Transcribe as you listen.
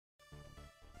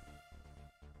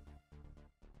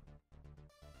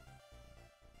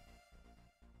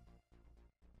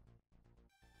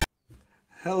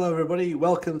Hello everybody,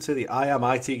 welcome to the I Am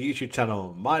IT Geek YouTube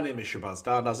channel. My name is Shabazz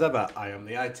and as ever, I am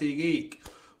the IT Geek.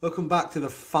 Welcome back to the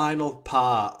final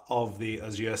part of the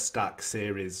Azure Stack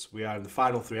series. We are in the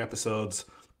final 3 episodes.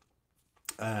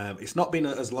 It's not been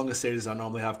as long a series as I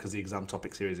normally have because the exam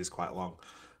topic series is quite long.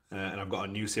 And I've got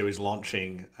a new series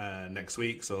launching next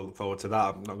week, so look forward to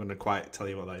that. I'm not going to quite tell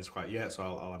you what that is quite yet, so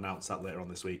I'll announce that later on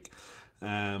this week.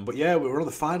 But yeah, we're on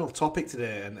the final topic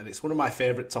today, and it's one of my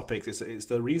favourite topics. It's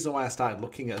the reason why I started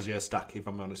looking at Azure Stack, if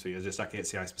I'm honest with you, Azure Stack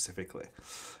HCI specifically.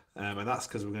 And that's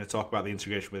because we're going to talk about the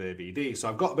integration with AVD. So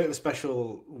I've got a bit of a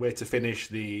special way to finish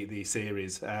the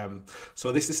series.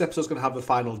 So this episode's going to have the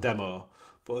final demo.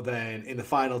 But then in the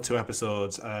final 2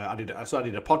 episodes, I did a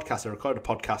podcast. I recorded a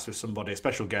podcast with somebody, a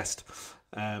special guest,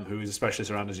 who is a specialist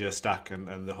around Azure Stack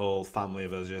and the whole family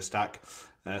of Azure Stack.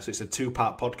 So it's a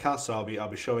 2-part podcast. So I'll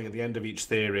be showing at the end of each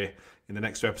theory in the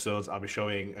next 2 episodes. I'll be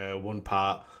showing one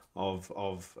part of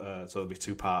so it'll be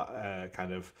 2-part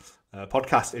kind of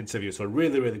podcast interview. So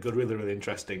really good, really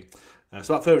interesting. So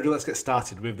without further ado, let's get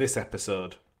started with this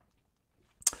episode.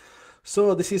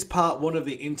 So this is part 1 of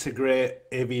the integrate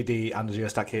AVD and Azure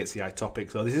Stack HCI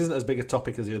topic. So this isn't as big a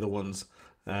topic as the other ones,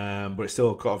 but it's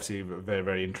still obviously a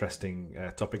very interesting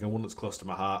topic and one that's close to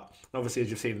my heart. And obviously,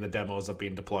 as you've seen in the demos, I've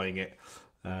been deploying it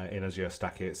in Azure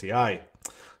Stack HCI.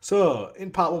 So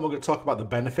in part 1, we're going to talk about the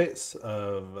benefits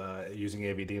of using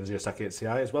AVD and Azure Stack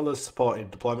HCI, as well as supported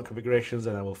deployment configurations,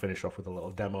 and then we'll finish off with a little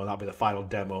demo. That'll be the final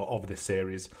demo of this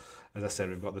series. As I said,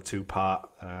 we've got the 2-part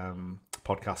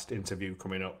podcast interview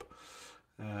coming up.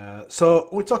 So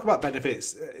when we talk about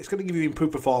benefits, it's going to give you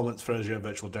improved performance for Azure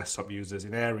Virtual Desktop users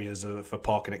in areas for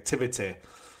poor connectivity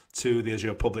to the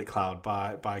Azure Public Cloud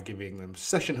by giving them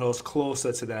session hosts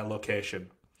closer to their location.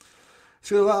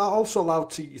 So that also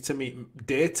allows you to meet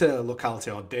data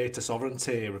locality or data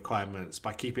sovereignty requirements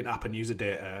by keeping app and user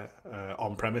data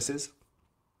on premises.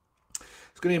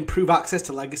 It's going to improve access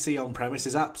to legacy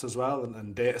on-premises apps as well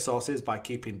and data sources by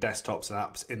keeping desktops and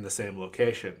apps in the same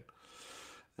location.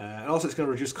 And also it's going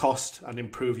to reduce cost and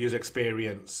improve user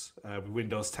experience with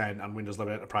Windows 10 and Windows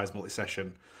 11 Enterprise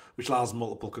multi-session, which allows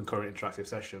multiple concurrent interactive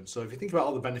sessions. So if you think about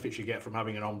all the benefits you get from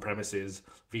having an on-premises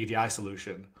VDI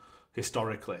solution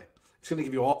historically, it's going to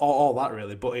give you all that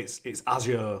really, but it's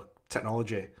Azure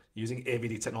technology, using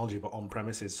AVD technology but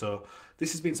on-premises. So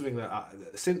this has been something that,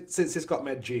 since it's got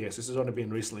made GA, so this has only been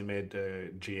recently made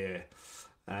GA,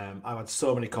 I've had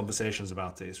so many conversations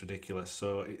about it, it's ridiculous.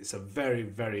 So it's a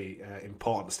very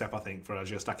important step, I think, for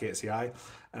Azure Stack HCI,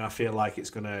 and I feel like it's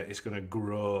gonna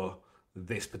grow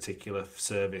this particular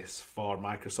service for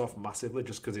Microsoft massively,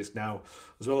 just because it's now,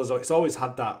 as well as it's always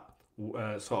had that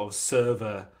sort of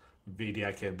server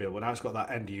VDI capability, but now it's got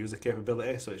that end user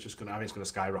capability, so it's gonna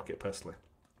skyrocket personally.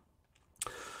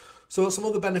 So some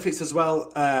other benefits as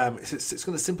well, it's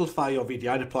going to simplify your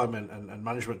VDI deployment and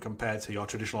management compared to your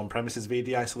traditional on-premises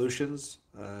VDI solutions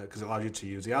because it allows you to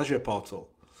use the Azure portal.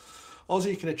 Also,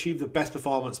 you can achieve the best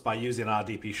performance by using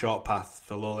RDP short path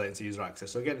for low latency user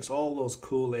access. So again, it's all those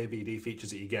cool AVD features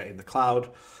that you get in the cloud,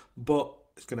 but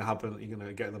it's going to happen, you're going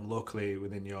to get them locally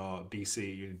within your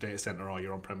DC, your data center, or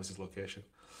your on-premises location.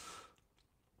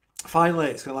 Finally,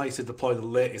 it's going to allow you to deploy the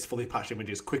latest fully patched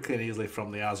images quickly and easily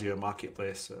from the Azure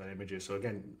Marketplace images. So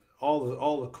again,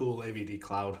 all the cool AVD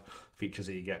cloud features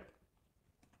that you get.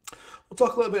 We'll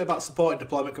talk a little bit about supported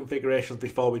deployment configurations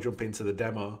before we jump into the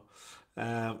demo.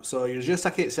 So your Azure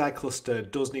Stack HCI cluster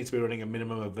does need to be running a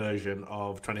minimum version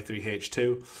of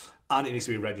 23H2, and it needs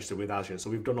to be registered with Azure.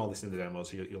 So we've done all this in the demo,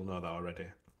 so you'll know that already.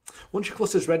 Once your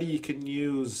cluster is ready, you can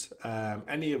use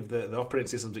any of the operating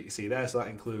systems that you see there. So that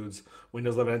includes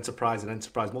Windows 11 Enterprise and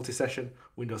Enterprise Multi-Session,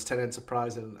 Windows 10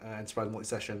 Enterprise and Enterprise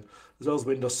Multi-Session, as well as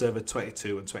Windows Server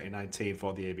 22 and 2019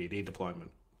 for the AVD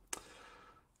deployment.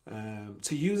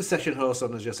 To use a session host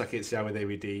on Azure Stack HCI with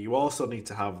AVD, you also need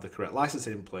to have the correct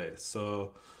licensing in place.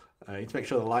 So you need to make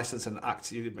sure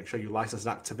make sure you license and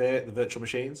activate the virtual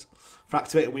machines. For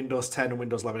activating Windows 10 and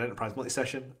Windows 11 Enterprise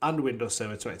Multi-Session and Windows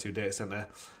Server 22 Data Center,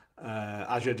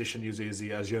 Azure Edition uses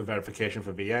the Azure verification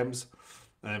for VMs.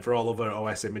 And for all other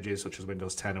OS images such as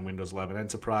Windows 10 and Windows 11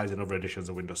 Enterprise and other editions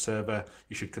of Windows Server,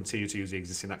 you should continue to use the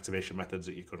existing activation methods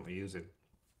that you're currently using.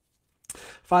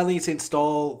 Finally, you need to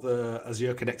install the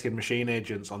Azure Connected Machine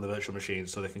agents on the virtual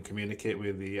machines so they can communicate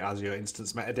with the Azure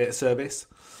Instance Metadata Service,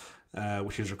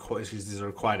 which is a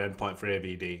required endpoint for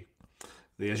AVD.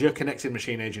 The Azure Connected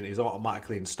Machine Agent is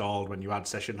automatically installed when you add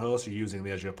session hosts. You're using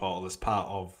the Azure portal as part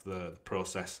of the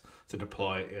process to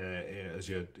deploy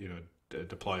Azure,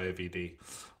 deploy AVD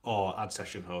or add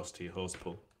session hosts to your host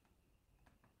pool.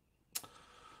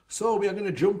 So we are going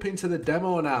to jump into the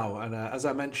demo now, and as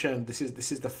I mentioned, this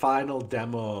is the final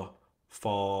demo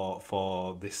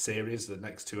for this series. The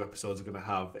next two episodes are going to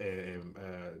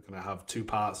have two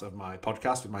parts of my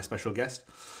podcast with my special guest.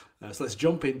 So let's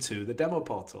jump into the demo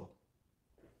portal.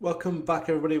 Welcome back,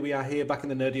 everybody. We are here back in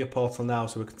the Nerdio portal now,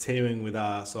 so we're continuing with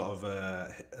our sort of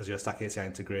Azure Stack HCI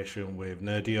integration with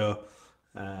Nerdio.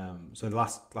 So in the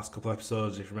last couple of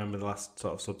episodes, if you remember the last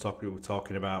sort of subtopic we were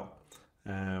talking about,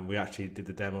 we actually did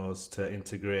the demos to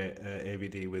integrate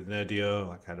AVD with Nerdio,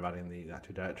 like kind of adding the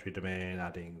Active Directory domain,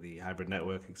 adding the hybrid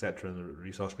network, etc., and the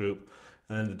resource group.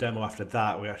 And then the demo after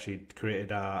that, we actually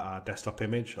created our desktop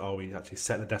image, or we actually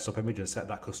set the desktop image and set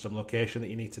that custom location that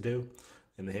you need to do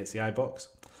in the HCI box.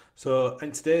 So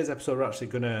in today's episode, we're actually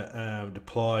going to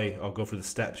deploy or go through the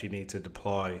steps you need to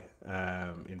deploy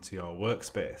into your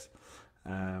workspace.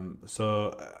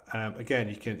 Again,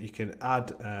 you can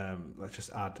add, let's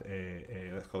just add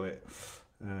let's call it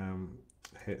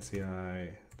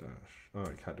HCI dash, oh,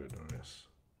 I can't do it on this.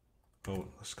 Oh,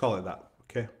 let's call it that,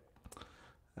 okay.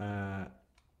 And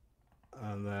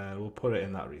then we'll put it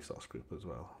in that resource group as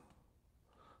well.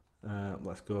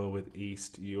 Let's go with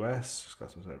East US, just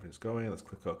got some everything's going, let's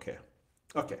click OK.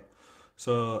 Okay,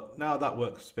 so now that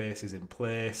workspace is in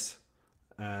place,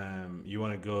 you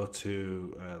want to go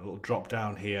to a little drop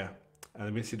down here, and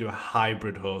we need to do a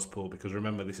hybrid host pool, because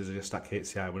remember, this is a Stack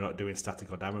HCI, we're not doing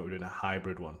static or dynamic, we're doing a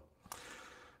hybrid one.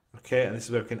 Okay, and this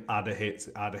is where we can add a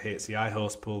HCI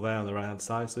host pool there on the right hand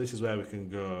side. So this is where we can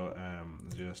go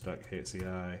Azure Stack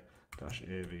HCI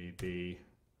 -AVD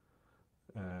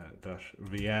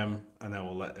 -VM, and then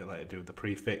we'll let it do the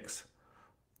prefix.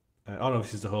 Oh no,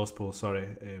 this is the host pool,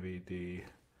 sorry, AVD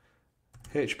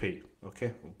HP.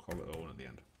 Okay, we'll call it O1 at the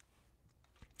end.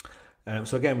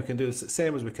 So again, we can do the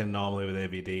same as we can normally with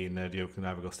AVD and Nerdio. We can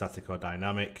either go static or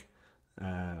dynamic,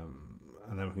 and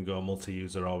then we can go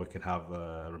multi-user, or we can have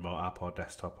a remote app or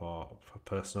desktop or for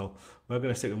personal. We're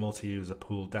going to stick with multi-user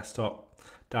pool desktop.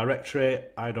 Directory,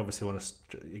 I'd obviously want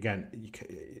to, again,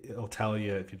 it'll tell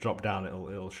you, if you drop down,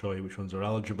 it'll show you which ones are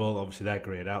eligible. Obviously they're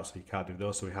grayed out, so you can't do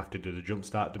those, so we have to do the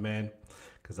jumpstart domain,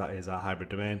 because that is our hybrid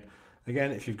domain.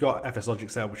 Again, if you've got FS Logic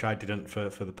set up, which I didn't for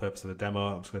the purpose of the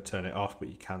demo, I'm just going to turn it off, but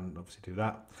you can obviously do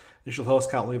that. Initial host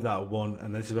count, leave that at 1,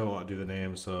 and this is where we want to do the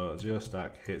name, so Azure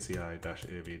Stack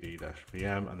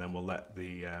HCI-AVD-VM, and then we'll let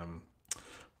the,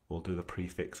 we'll do the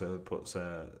prefix, so it puts,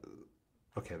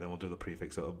 okay, then we'll do the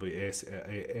prefix, it'll be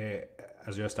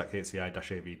Azure Stack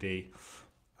HCI-AVD,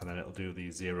 and then it'll do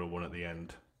the 01 at the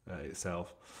end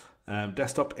itself.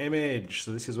 Desktop image,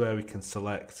 so this is where we can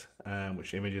select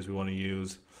which images we want to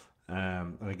use.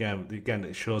 And again,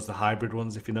 it shows the hybrid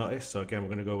ones if you notice. So again, we're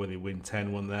going to go with the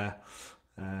Win10 one there.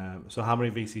 So how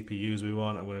many vCPUs we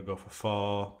want? I'm going to go for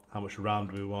 4. How much RAM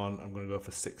do we want? I'm going to go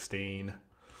for 16.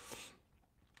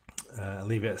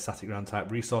 Leave it at static RAM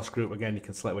type. Resource group, again, you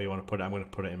can select where you want to put it. I'm going to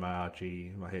put it in my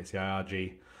RG, my HCI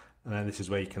RG. And then this is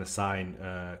where you can assign,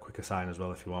 quick assign as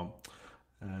well if you want.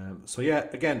 So yeah,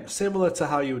 again, similar to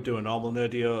how you would do a normal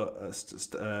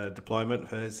Nerdio deployment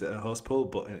for his host pool,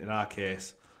 but in our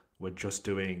case, we're just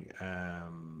doing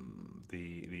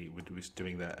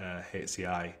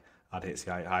HCI, add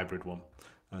HCI hybrid one.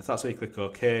 So that's where you click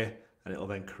OK, and it'll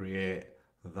then create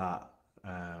that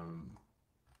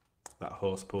that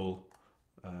host pool.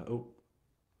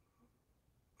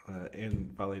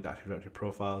 Invalid Active Directory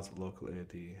profiles, local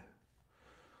AD.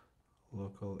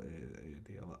 Local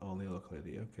AD, only local AD.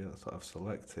 Okay, that's what I've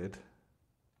selected.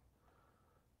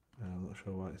 I'm not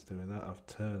sure why it's doing that. I've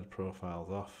turned profiles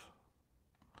off.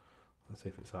 Let's see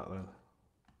if it's that then.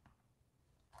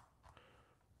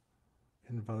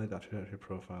 Invalid Active Directory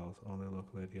profiles, only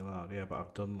local AD allowed. Yeah, but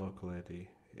I've done local AD. It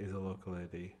is a local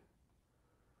AD.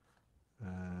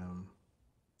 I'm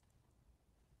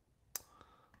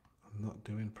not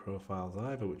doing profiles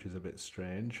either, which is a bit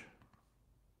strange.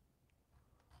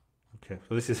 Okay,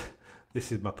 so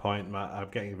this is my point. I'm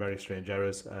getting very strange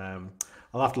errors.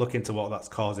 I'll have to look into what that's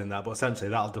causing that, but essentially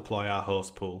that'll deploy our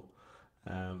host pool.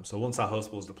 So once our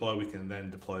host pool is deployed, we can then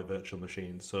deploy virtual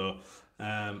machines. So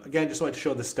again, just wanted to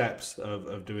show the steps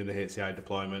of doing the HCI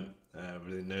deployment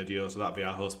within Nerdio. So that'll be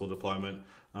our host pool deployment,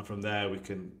 and from there we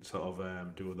can sort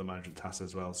of do other management tasks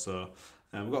as well. So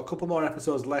we've got a couple more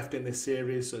episodes left in this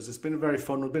series. So it's been very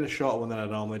fun. It's been a shorter one than I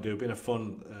normally do. It's been a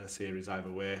fun series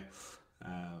either way.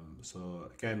 So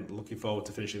again, looking forward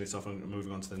to finishing this off and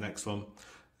moving on to the next one.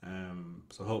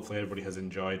 So hopefully everybody has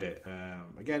enjoyed it.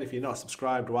 Again, if you're not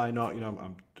subscribed, why not? You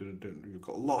know, we've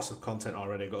got lots of content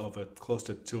already. Got over close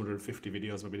to 250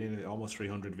 videos. We've been in almost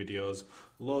 300 videos.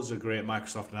 Loads of great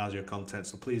Microsoft and Azure content.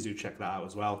 So please do check that out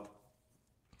as well.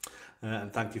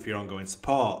 And thank you for your ongoing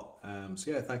support.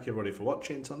 So yeah, thank you everybody for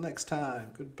watching. Until next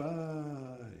time,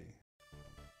 goodbye.